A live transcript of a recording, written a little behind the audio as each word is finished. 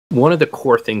one of the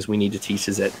core things we need to teach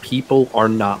is that people are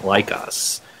not like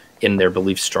us in their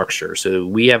belief structure. So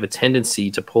we have a tendency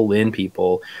to pull in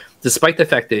people, despite the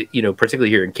fact that, you know,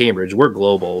 particularly here in Cambridge, we're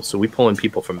global. So we pull in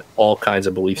people from all kinds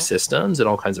of belief systems and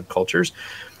all kinds of cultures.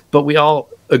 But we all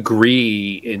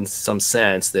agree in some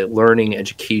sense that learning,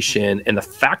 education, and the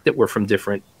fact that we're from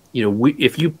different, you know,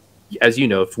 as you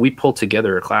know, if we pull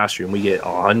together a classroom, we get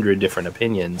 100 different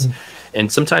opinions.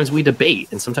 And sometimes we debate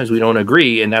and sometimes we don't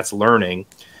agree, and that's learning.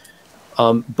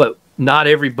 But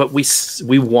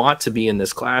we want to be in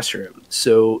this classroom.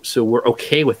 So we're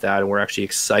okay with that, and we're actually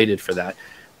excited for that.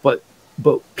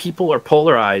 But people are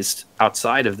polarized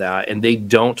outside of that, and they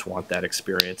don't want that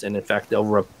experience. And in fact, they'll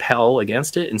repel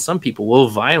against it, and some people will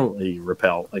violently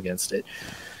repel against it.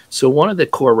 So one of the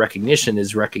core recognition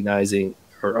is recognizing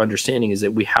or understanding is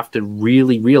that we have to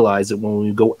really realize that when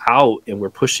we go out and we're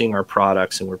pushing our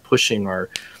products and we're pushing our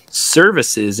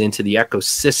services into the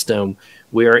ecosystem,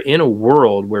 we are in a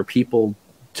world where people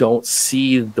don't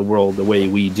see the world the way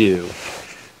we do.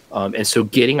 And so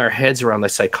getting our heads around the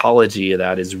psychology of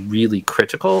that is really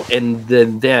critical. And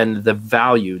then the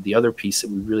value, the other piece that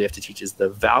we really have to teach is the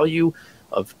value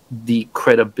of the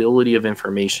credibility of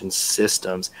information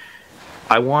systems.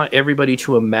 I want everybody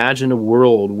to imagine a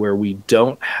world where we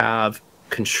don't have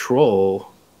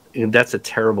control, and that's a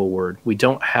terrible word. We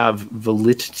don't have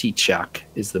validity check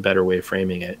is the better way of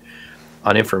framing it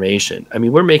on information. I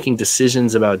mean, we're making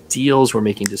decisions about deals. We're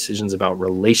making decisions about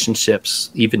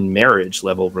relationships, even marriage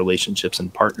level relationships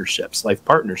and partnerships, life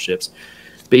partnerships,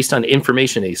 based on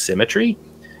information asymmetry.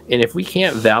 And if we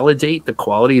can't validate the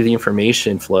quality of the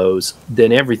information flows,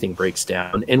 then everything breaks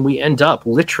down. And we end up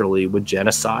literally with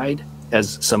genocide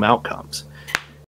as some outcomes.